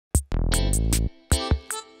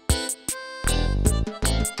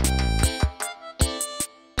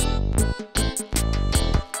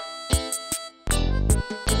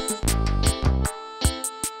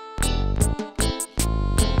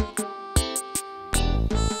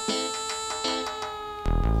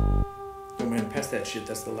that shit.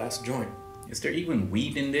 That's the last joint. Is there even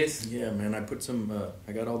weed in this? Yeah, man. I put some.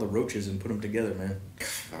 I got all the roaches and put them together, man.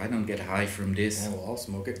 I don't get high from this. Yeah, well, I'll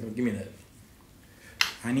smoke it. Give me that.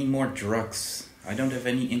 I need more drugs. I don't have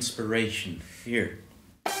any inspiration. Here.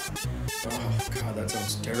 Oh God, that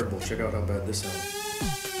sounds terrible. Check out how bad this sounds.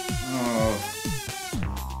 Oh.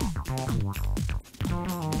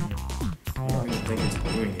 I don't even think it's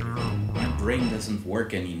doing anything. My brain doesn't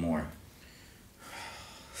work anymore.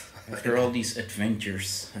 After all these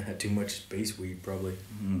adventures. I had too much space weed, probably.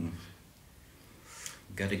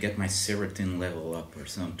 Gotta get my serotonin level up or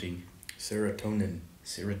something. Serotonin.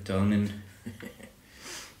 Serotonin.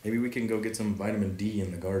 Maybe we can go get some vitamin D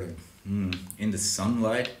in the garden. In the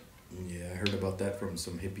sunlight? Yeah, I heard about that from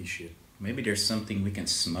some hippie shit. Maybe there's something we can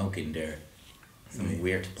smoke in there. Some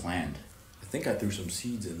weird plant. I think I threw some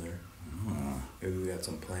seeds in there. Oh. Maybe we got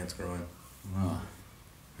some plants growing. Oh.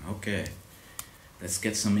 Okay. Let's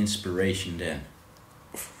get some inspiration then.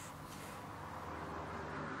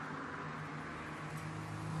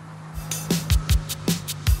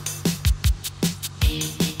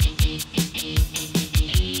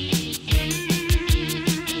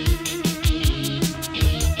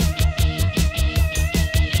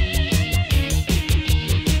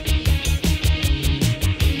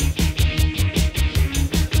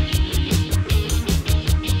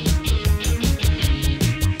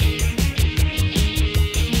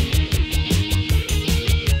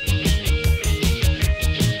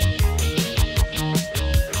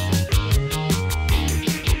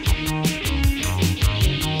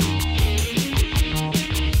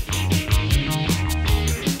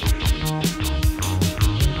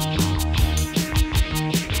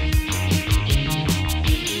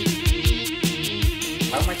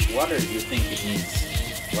 How much water do you think it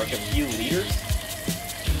needs? Like a few liters?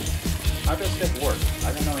 How does that work?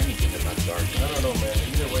 I don't know anything about gardening. I don't know, man.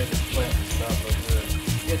 Either way, this plant is not look good.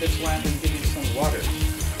 Yeah, that's why I've been giving some water.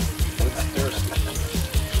 It's thirsty.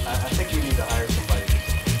 I think we need to hire somebody.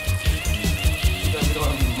 Because we don't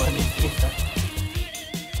have any money.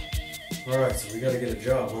 Alright, so we gotta get a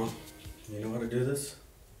job, huh? You know how to do this?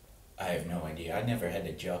 I have no idea. I never had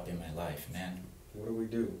a job in my life, man. What do we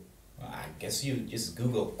do? Well, I guess you just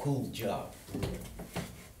Google cool job.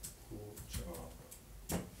 Cool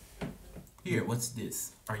job. Here, what's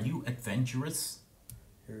this? Are you adventurous?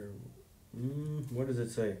 Here, what does it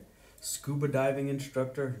say? Scuba diving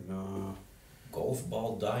instructor? No. Golf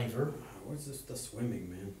ball diver? What's this? The swimming,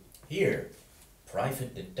 man. Here,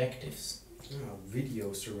 private detectives. Oh,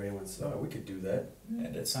 video surveillance. Oh, we could do that. Yeah,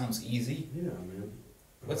 that sounds easy. Yeah, man.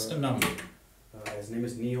 What's the number? His name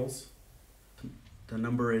is Niels. The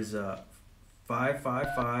number is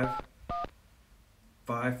 555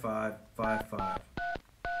 5555.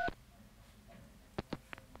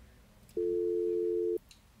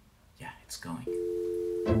 Yeah, it's going.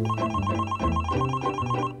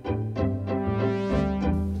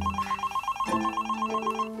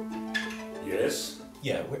 Yes?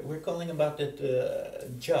 Yeah, we're calling about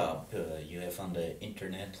that job you have on the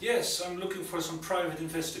internet. Yes, I'm looking for some private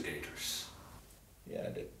investigators. Yeah,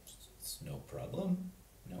 that's no problem.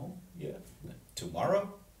 No? Yeah.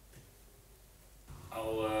 Tomorrow?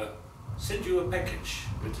 I'll send you a package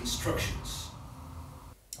with instructions.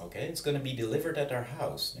 Okay, it's gonna be delivered at our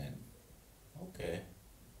house then. Okay.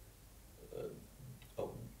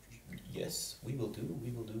 Oh, yes, we will do,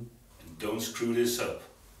 we will do. And don't screw this up.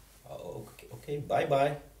 Oh, okay,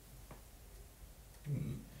 bye-bye.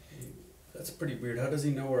 That's pretty weird. How does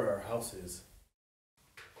he know where our house is?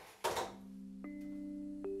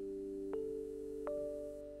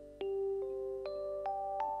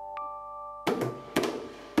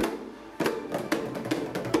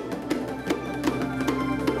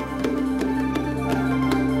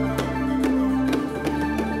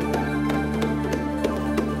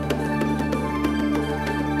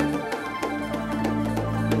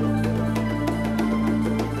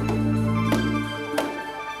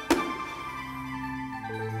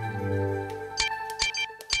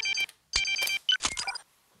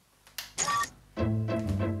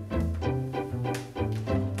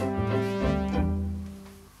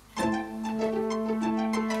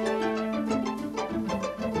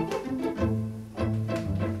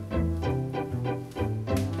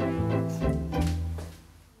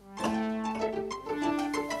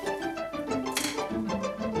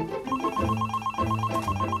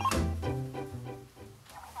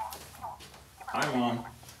 Hi, Mom.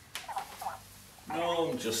 No,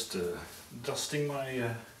 I'm just dusting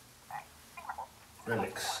my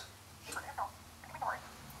relics.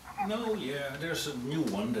 No, yeah, there's a new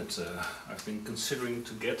one that I've been considering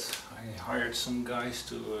to get. I hired some guys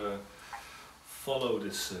to follow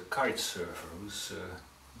this kite surfer who's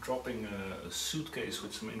dropping a suitcase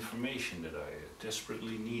with some information that I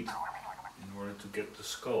desperately need in order to get the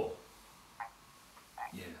skull.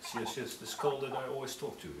 Yes, the skull that I always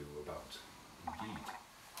talk to you about. Indeed.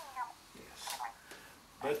 Yes.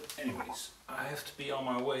 But anyways, I have to be on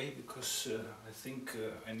my way because I think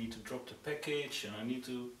I need to drop the package and I need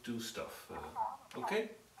to do stuff. Okay?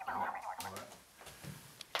 Alright.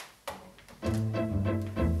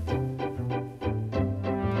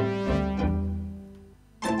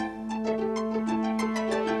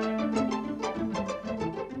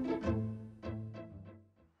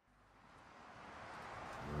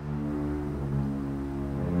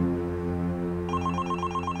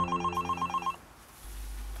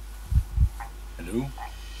 Hello?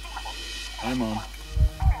 Hi, Mom.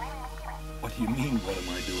 What do you mean, what am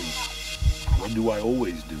I doing? What do I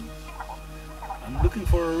always do? I'm looking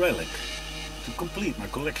for a relic to complete my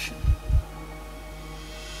collection.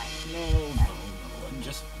 No, I'm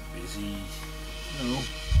just busy. No,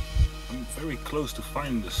 I'm very close to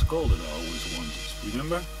finding the skull that I always wanted,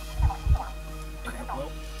 remember?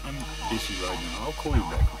 Well, I'm busy right now. I'll call you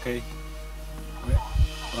back, okay? Okay,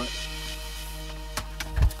 bye.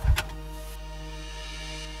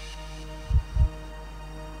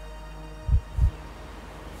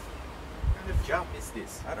 Job is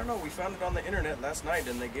this? I don't know, we found it on the internet last night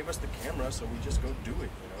and they gave us the camera, so we just go do it,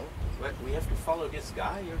 you know? What, we have to follow this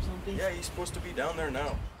guy or something? Yeah, he's supposed to be down there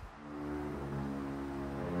now.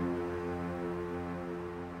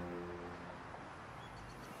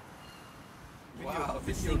 Wow,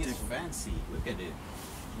 this thing is fancy. Look at it.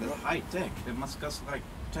 That's high tech. It must cost like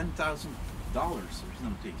 $10,000 or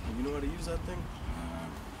something. You know how to use that thing?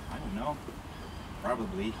 I don't know.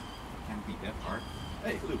 Probably. Can't be that hard.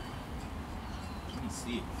 Hey, look. Let me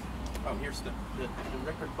see. Oh, here's the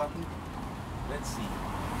record button. Let's see.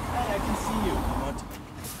 Hey, I can see you.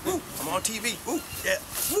 I'm on TV. Ooh, yeah.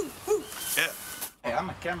 Woo. Yeah. Hey, I'm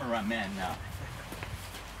a cameraman now.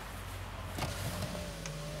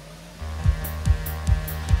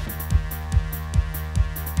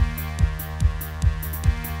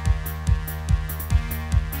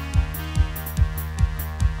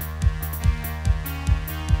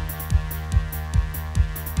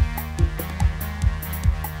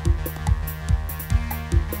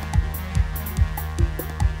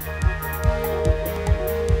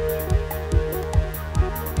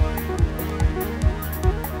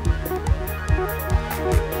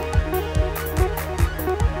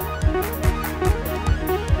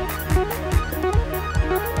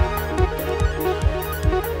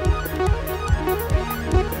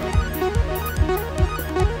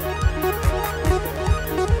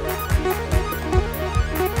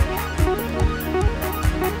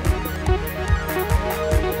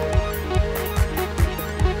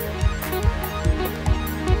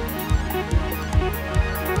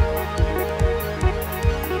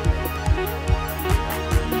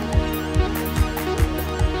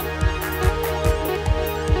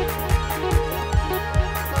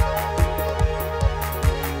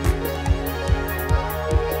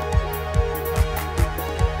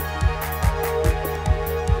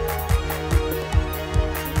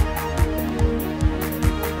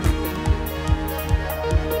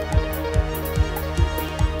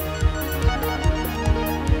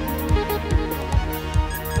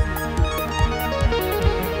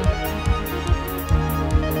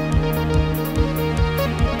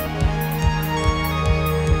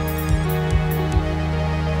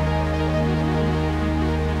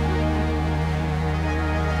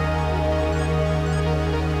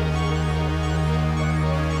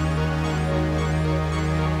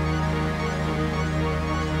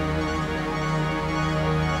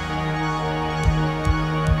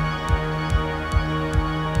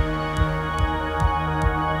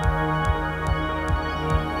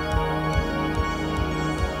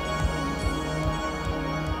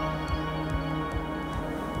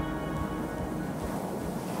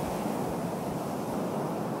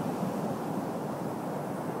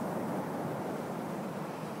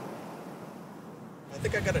 I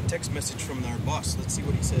think I got a text message from our boss. Let's see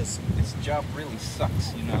what he says. This job really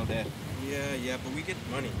sucks, you know that. Yeah, but we get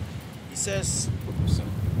money. He says So,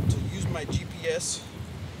 to use my GPS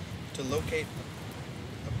to locate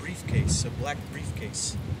a briefcase, a black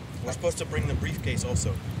briefcase. We're supposed to bring the briefcase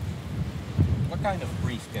also. what kind of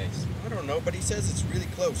briefcase? I don't know, but he says it's really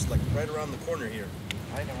close, like right around the corner here.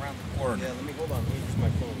 Right around the corner. Yeah, hold on, let me use my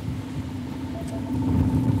phone.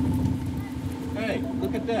 Hey,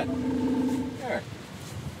 look at that. There.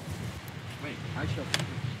 Wait, I shall.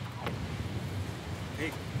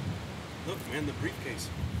 Hey, look, man, the briefcase.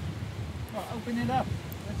 Well, open it up.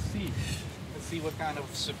 Let's see. Let's see what kind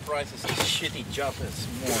of surprises this shitty job has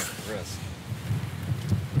more for us.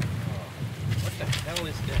 Oh, what the hell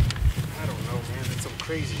is that? I don't know, man. It's some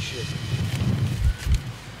crazy shit. Is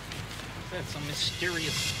that some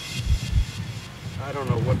mysterious... I don't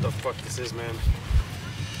know what the fuck this is, man.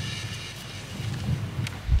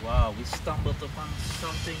 Wow, we stumbled upon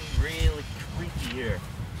something really creepy here.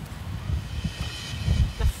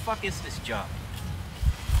 What the fuck is this job?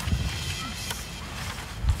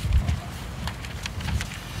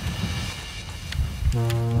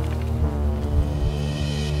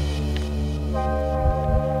 I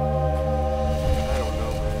don't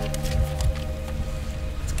know, man.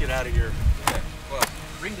 Let's get out of here. Yeah, well,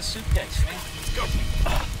 bring the suitcase, man. Let's go.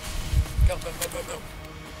 Go, go, go, go, go.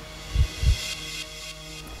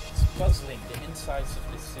 It's puzzling, the insides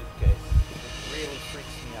of this suitcase. It really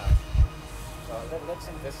freaks me out. So let's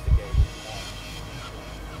investigate it.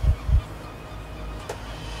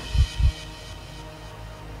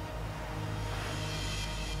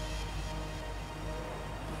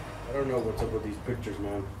 I don't know what's up with these pictures,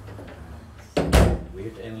 man.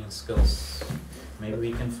 Weird alien skulls. Maybe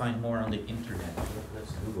we can find more on the internet.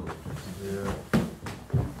 Let's Google it. Yeah.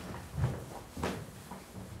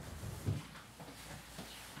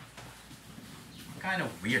 What kind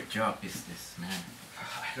of weird job is this, man?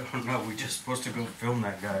 I don't know. We're just supposed to go film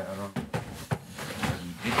that guy. I don't.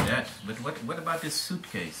 You did that, but what about this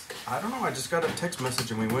suitcase? I don't know. I just got a text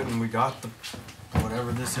message and we went and we got the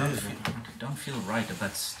whatever this I is. don't feel right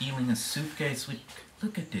about stealing a suitcase with.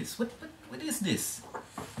 Look at this. What is this?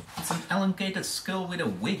 It's an elongated skull with a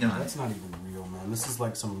wig on. That's not even real, man. This is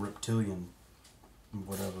like some reptilian,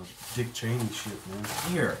 whatever, Dick Cheney shit, man.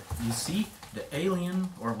 Here, you see the alien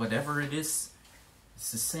or whatever it is.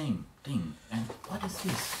 It's the same thing. And what is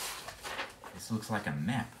this? This looks like a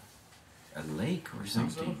map, a lake or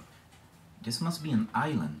something. So? This must be an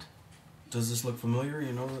island. Does this look familiar?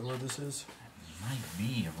 You know where this is? It might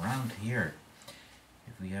be around here.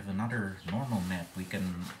 If we have another normal map, we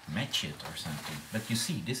can match it or something. But you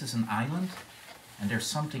see, this is an island, and there's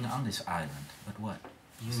something on this island. But what?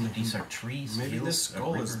 These are trees, Maybe hills, this a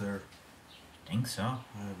skull is river. there. Think so. I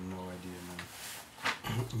have no idea, man.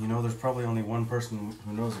 You know, there's probably only one person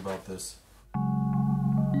who knows about this.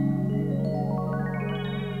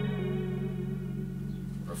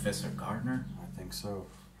 Professor Gardner? I think so.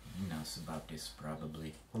 He knows about this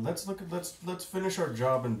probably. Well, let's finish our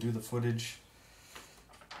job and do the footage.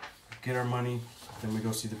 Get our money, then we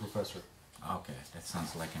go see the professor. Okay, that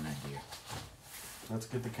sounds like an idea. Let's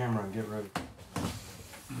get the camera and get ready.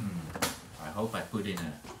 I hope I put in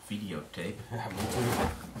a videotape. Yeah, me too.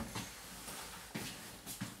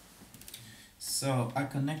 So I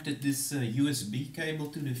connected this USB cable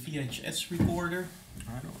to the VHS recorder.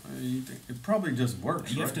 I don't. It probably just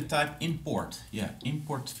works. You have to type import. Yeah,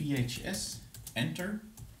 import VHS. Enter.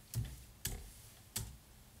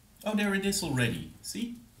 Oh, there it is already.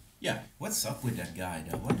 See? Yeah. What's up with that guy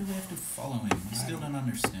though? Why do we have to follow him? I still don't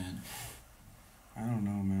understand. I don't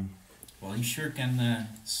know, man. Well, he sure can.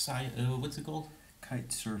 What's it called?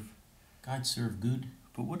 Kite surf. Kite surf good.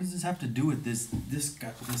 But what does this have to do with this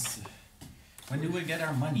guy? When do we get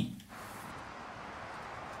our money?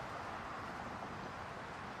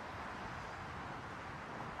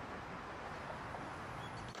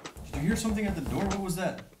 Did you hear something at the door? What was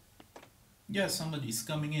that? Yeah, somebody's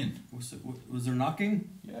coming in. Was there knocking?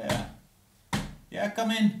 Yeah. Yeah,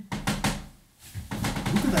 come in.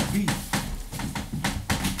 Who could that be?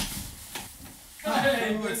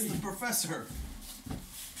 Hey, Oh, it's the professor.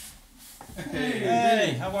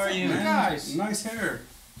 Hey, how are you? Hey, guys. Nice hair.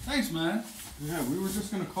 Thanks, man. Yeah, we were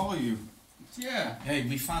just gonna call you. Yeah. Hey,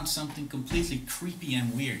 we found something completely creepy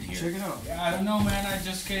and weird here. Check it out. Yeah, I don't know, man. I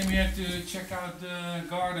just came here to check out the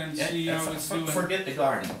garden, see how it's doing. Forget the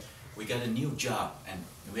garden. We got a new job and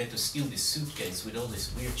we had to steal this suitcase with all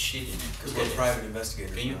this weird shit in it. Because we're private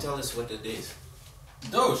investigators. Can you tell us what it is?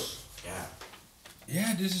 Those. Yeah.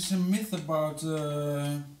 Yeah, this is a myth about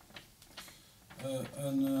an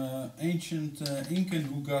ancient Incan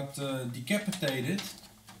who got decapitated.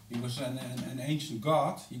 He was an ancient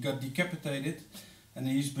god. He got decapitated, and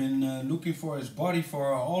he's been looking for his body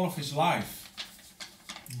for all of his life.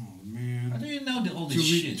 Oh man. How do you know all this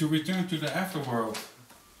shit? To return to the afterworld.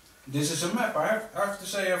 This is a map. I have to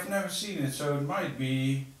say I've never seen it, so it might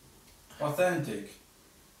be authentic.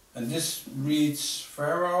 And this reads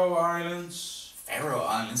Faroer Islands. Faroe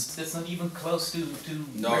Islands. That's not even close to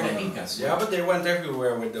No, where the no. Incas were. Yeah, but they went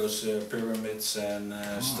everywhere with those pyramids and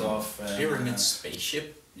stuff. And, Pyramid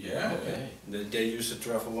spaceship. Yeah, Okay. they used to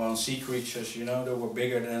travel on sea creatures, you know, they were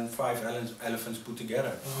bigger than 5 elephants put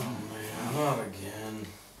together. Oh man, not again.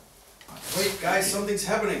 Wait, guys, something's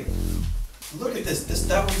happening. Look at this.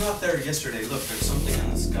 That was not there yesterday. Look, there's something in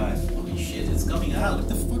the sky. Holy shit, it's coming out. What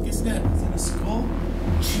the fuck is that? Is that a skull?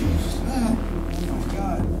 Oh my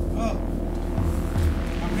god. Oh.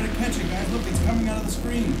 I'm gonna catch it, guys. Look, it's coming out of the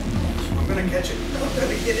screen. I'm gonna catch it. No, I'm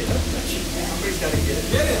gonna get it. Somebody's gotta get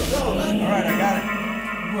it. Get it! No, alright, I got it.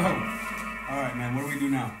 Whoa. Alright, man, what do we do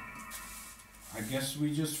now? I guess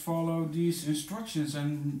we just follow these instructions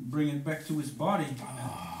and bring it back to his body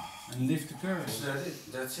and lift the curse. That's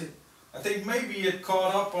it. That's it. I think maybe it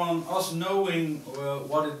caught up on us knowing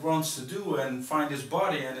what it wants to do and find his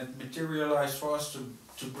body, and it materialized for us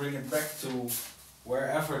to bring it back to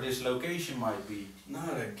wherever this location might be.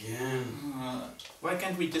 Not again. Why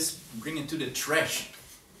can't we just bring it to the trash?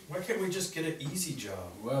 Why can't we just get an easy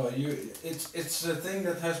job? Well, it's a thing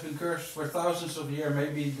that has been cursed for thousands of years.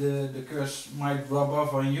 Maybe the curse might rub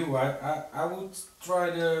off on you. I would try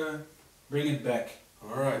to bring it back.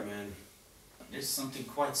 Alright, man. There's something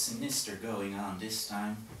quite sinister going on this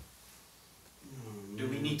time. Do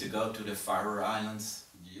we need to go to the Faroer Islands?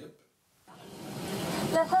 Yep.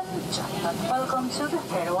 Ladies and gentlemen, welcome to the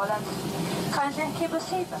Faroe Islands. Kindly keep a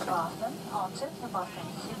seatbelt fastened onto the bottom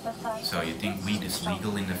seatbelt. So you think weed is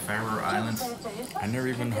legal in the Faroer Islands? I never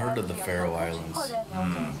even heard of the Faroe Islands.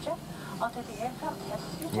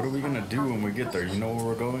 What are we gonna do when we get there? You know where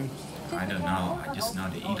we're going? I don't know, I just know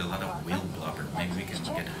they eat a lot of whale blubber. Maybe we can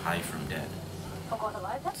get high from that.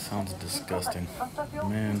 Sounds disgusting.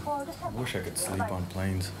 Man, I wish I could sleep on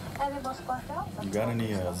planes. You got any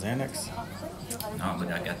Xanax? No,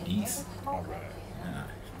 but I got these. Alright.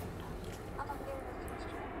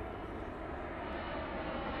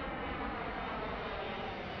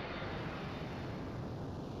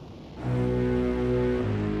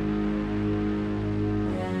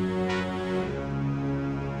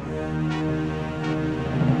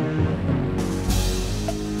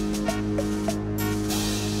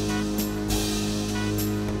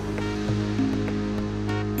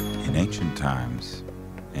 In ancient times,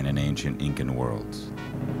 and in ancient Incan worlds,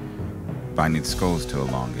 binding skulls to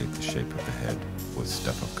elongate the shape of the head was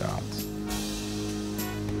stuff of gods.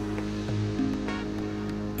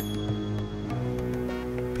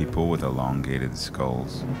 People with elongated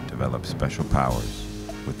skulls develop special powers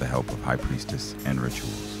with the help of high priestess and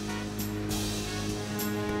rituals.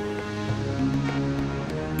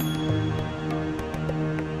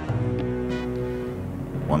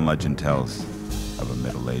 One legend tells of a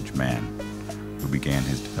middle-aged man who began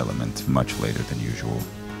his development much later than usual.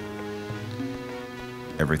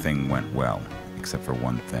 Everything went well, except for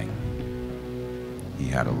one thing. He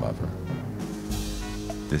had a lover.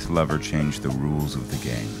 This lover changed the rules of the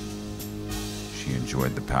game. She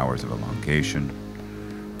enjoyed the powers of elongation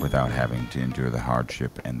without having to endure the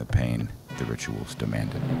hardship and the pain the rituals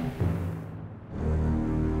demanded.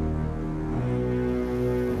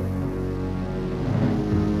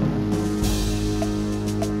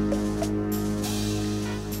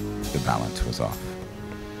 The balance was off.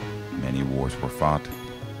 Many wars were fought,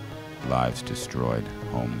 lives destroyed,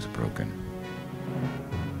 homes broken.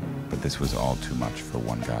 But this was all too much for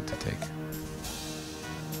one god to take.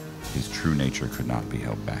 His true nature could not be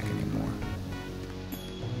held back anymore.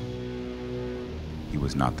 He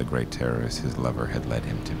was not the great terrorist his lover had led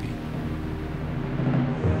him to be.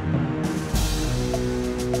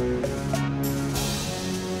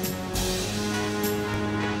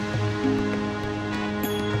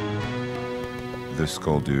 The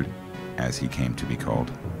Skull Dude, as he came to be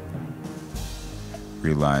called,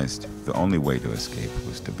 realized the only way to escape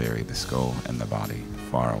was to bury the skull and the body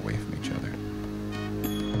far away from each other.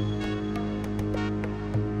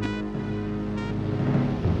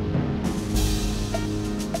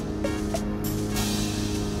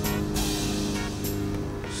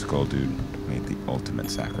 Skull Dude made the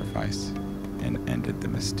ultimate sacrifice and ended the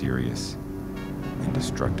mysterious and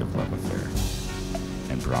destructive love affair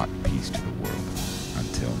and brought peace to the world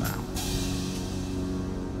until now.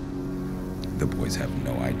 The boys have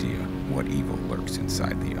no idea what evil lurks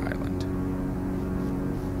inside the island.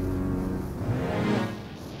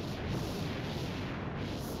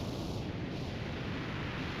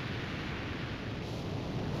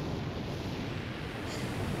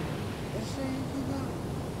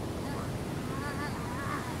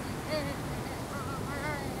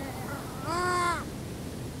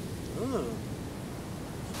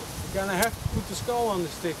 Gonna have to put the skull on the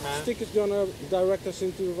stick, man. The stick is gonna direct us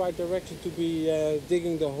into the right direction to be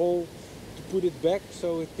digging the hole to put it back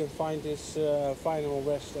so it can find its final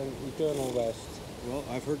rest and eternal rest. Well,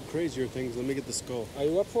 I've heard crazier things. Let me get the skull. Are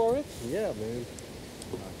you up for it? Yeah, man.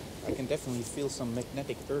 I can definitely feel some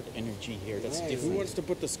magnetic earth energy here. That's different. Who wants to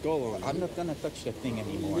put the skull on? I'm not gonna touch that thing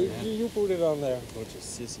anymore, You, man. you put it on there. Bunch of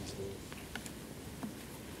sissies, man.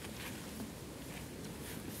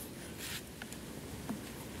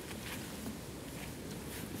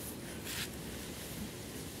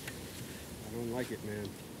 like it, man.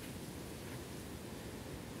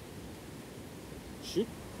 Shoot,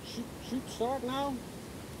 start now.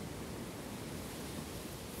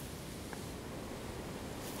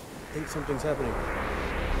 I think something's happening.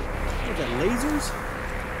 You got lasers?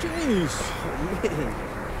 Jeez, oh man.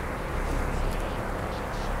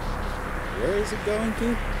 Where is it going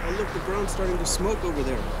to? Oh look, the ground's starting to smoke over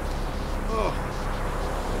there. Oh,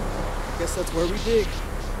 I guess that's where we dig.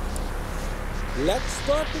 Let's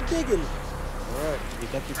start the digging. All right, you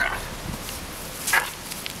got the...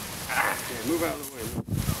 Yeah, move out of the way.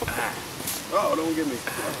 Oh, don't get me.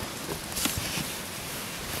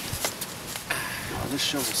 Oh, this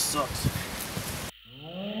shovel sucks.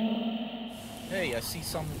 Hey, I see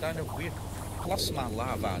some kind of weird plasma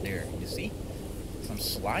lava there. You see? Some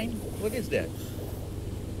slime? What is that?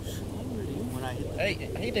 When I hit Hey,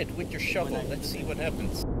 hit it with your shovel. Let's see what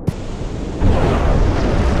happens.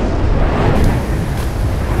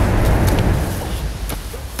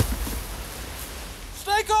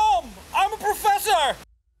 Stay calm! I'm a professor!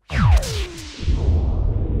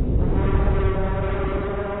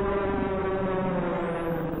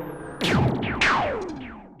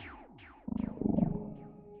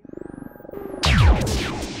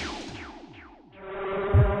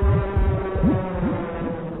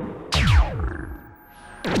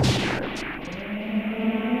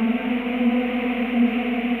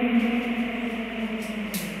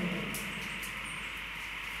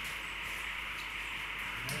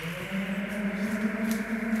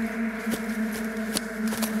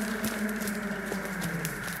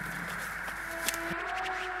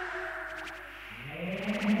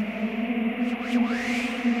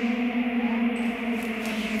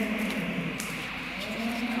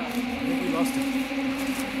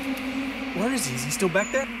 Where is he? Is he still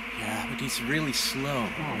back there? Yeah, but he's really slow.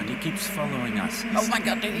 But he keeps following us. Oh my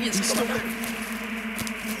god, there he is. He's still back.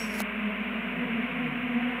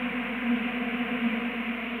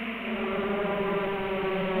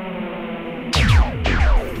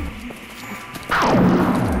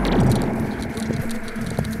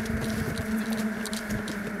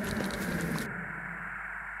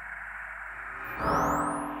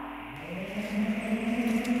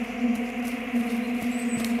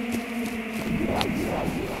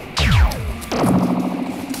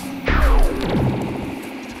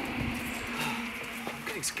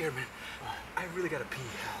 Scared, man. I really gotta pee.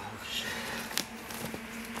 Oh, shit.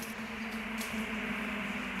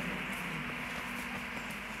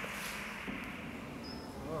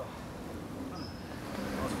 Oh.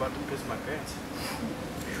 I was about to piss my pants.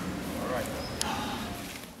 All right.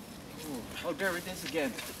 Oh, there it is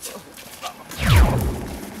again.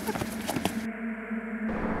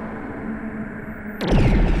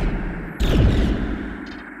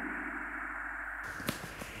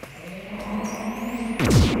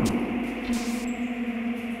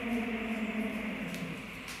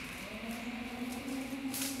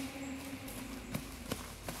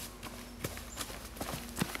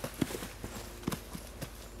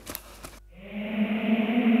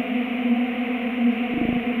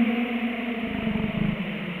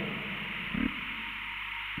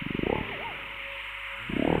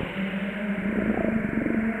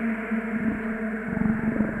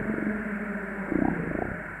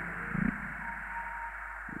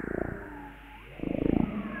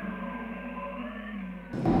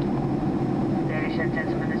 Ladies and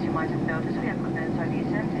gentlemen, as you might have noticed, we have commenced our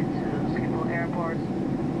descent into Schiphol Airport.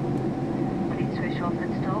 We need to switch off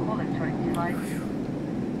and install all electronic devices.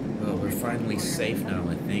 Well, we're finally safe now,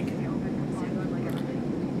 I think.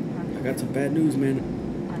 I got some bad news, man.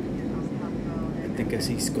 I think I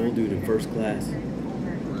see Skull Dude in first class.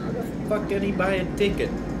 How the fuck did he buy a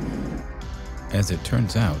ticket? As it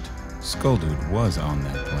turns out, Skull Dude was on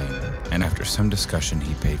that plane, and after some discussion,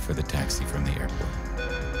 he paid for the taxi from the airport.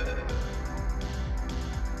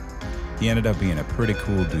 He ended up being a pretty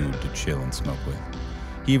cool dude to chill and smoke with.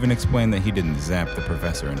 He even explained that he didn't zap the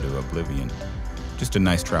professor into oblivion, just a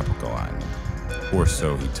nice tropical island. Or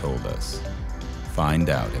so he told us. Find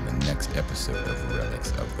out in the next episode of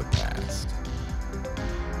Relics of the Past.